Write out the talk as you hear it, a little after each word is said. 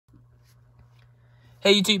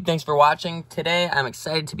Hey YouTube, thanks for watching. Today I'm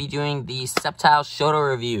excited to be doing the Sceptile Shodo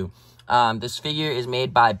review. This figure is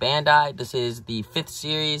made by Bandai. This is the 5th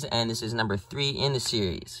series and this is number 3 in the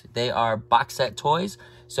series. They are box set toys,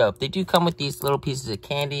 so if they do come with these little pieces of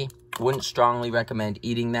candy, wouldn't strongly recommend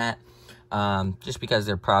eating that, just because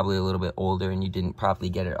they're probably a little bit older and you didn't probably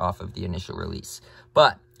get it off of the initial release.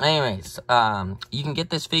 But anyways, you can get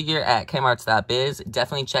this figure at kmarts.biz.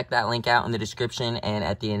 Definitely check that link out in the description and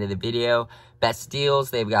at the end of the video. Best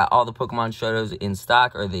deals. They've got all the Pokemon Shodos in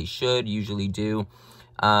stock, or they should, usually do.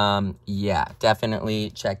 Yeah,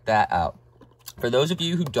 definitely check that out. For those of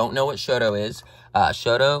you who don't know what Shodo is,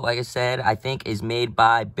 Shodo, like I said, I think is made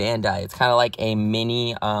by Bandai. It's kind of like a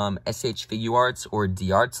mini SH Figuarts or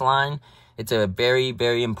D-Arts line. It's a very,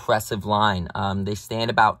 very impressive line. They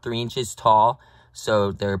stand about 3 inches tall,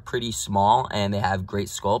 so they're pretty small, and they have great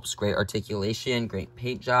sculpts, great articulation, great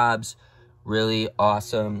paint jobs. Really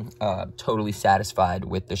awesome. Totally satisfied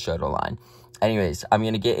with the Shodo line. Anyways, I'm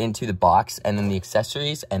going to get into the box and then the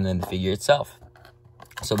accessories and then the figure itself.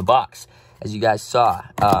 So the box, as you guys saw,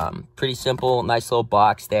 pretty simple, nice little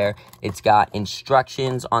box there. It's got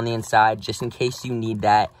instructions on the inside just in case you need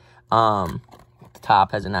that. The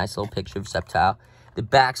top has a nice little picture of Sceptile. The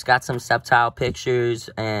back's got some Sceptile pictures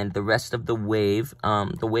and the rest of the wave.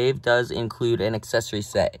 The wave does include an accessory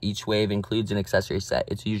set. Each wave includes an accessory set.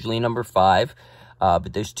 It's usually number 5,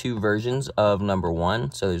 but there's 2 versions of number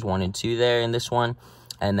 1. So there's 1 and 2 there in this one.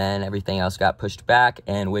 And then everything else got pushed back.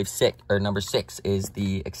 And wave 6, or number 6, is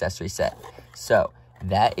the accessory set. So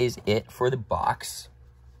that is it for the box.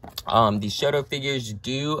 These Shodo figures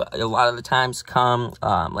do a lot of the times come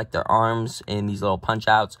like their arms in these little punch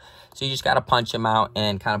outs, so you just got to punch them out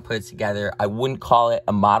and kind of put it together. I wouldn't call it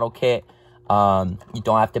a model kit. You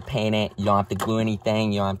don't have to paint it, you don't have to glue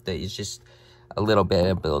anything, you don't have to, it's just a little bit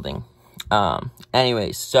of building.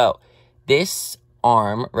 Anyways, so this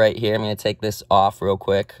arm right here, I'm going to take this off real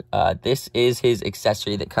quick. This is his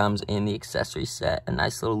accessory that comes in the accessory set, a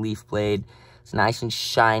nice little leaf blade. It's nice and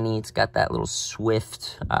shiny. It's got that little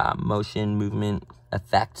swift motion movement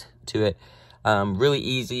effect to it. Really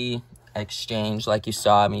easy exchange, like you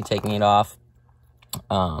saw me taking it off.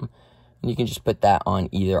 You can just put that on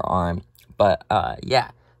either arm. But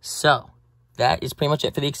yeah, so that is pretty much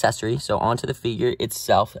it for the accessory. So onto the figure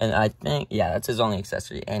itself, and I think, yeah, that's his only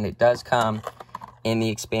accessory, and it does come in the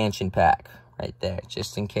expansion pack right there,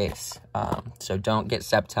 just in case. So don't get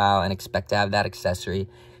Sceptile and expect to have that accessory,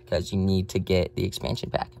 because you need to get the expansion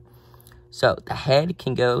pack. So the head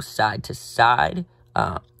can go side to side,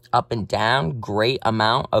 up and down, great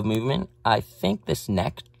amount of movement. I think this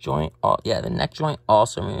neck joint, the neck joint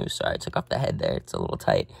also moves. Sorry, I took off the head there, it's a little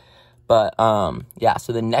tight. But yeah,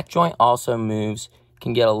 so the neck joint also moves,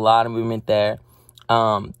 can get a lot of movement there.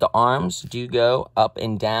 The arms do go up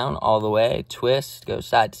and down all the way, twist, go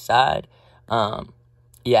side to side.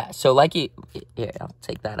 Yeah, so like here, I'll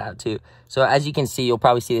take that out too. So as you can see, you'll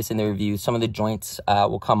probably see this in the review. Some of the joints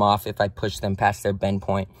will come off if I push them past their bend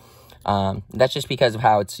point. That's just because of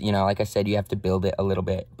how it's, you know, like I said, you have to build it a little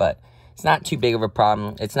bit. But it's not too big of a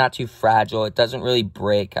problem. It's not too fragile. It doesn't really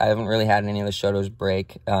break. I haven't really had any of the Shodos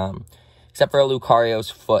break, except for a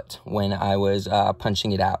Lucario's foot when I was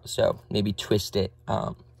punching it out. So maybe twist it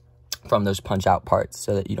from those punch out parts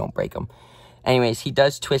so that you don't break them. Anyways, he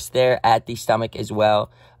does twist there at the stomach as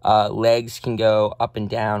well. Legs can go up and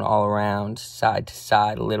down all around, side to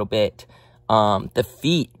side a little bit. The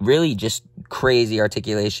feet, really just crazy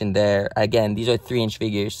articulation there. Again, these are 3-inch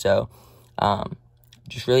figures, so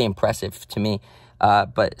just really impressive to me.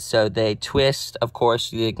 But so they twist, of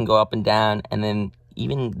course, they can go up and down, and then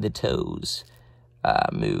even the toes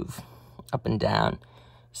move up and down.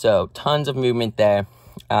 So tons of movement there.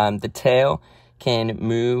 The tail can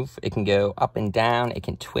move, it can go up and down, it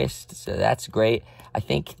can twist, so that's great. I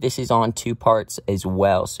think this is on 2 parts as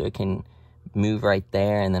well, so it can move right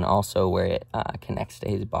there and then also where it connects to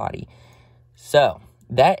his body. So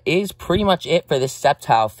that is pretty much it for this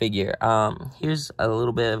Sceptile figure. Here's a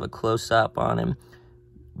little bit of a close-up on him.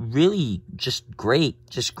 Really just great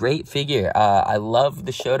figure. I love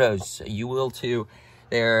the Shodos. You will too.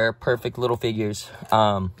 They're perfect little figures.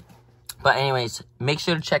 But anyways, make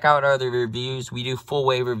sure to check out our other reviews. We do full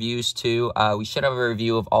wave reviews too. We should have a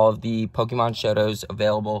review of all of the Pokemon Shodos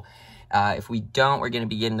available. If we don't, we're going to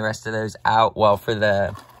be getting the rest of those out. Well, for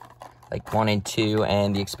the like 1 and 2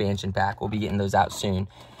 and the expansion pack, we'll be getting those out soon.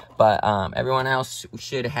 But everyone else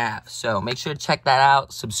should have. So make sure to check that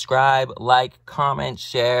out. Subscribe, like, comment,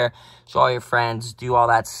 share, show all your friends, do all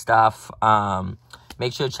that stuff.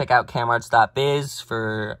 Make sure to check out kmarts.biz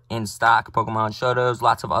for in-stock Pokemon Shodos,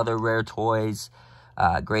 lots of other rare toys,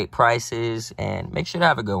 great prices, and make sure to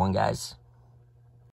have a good one, guys.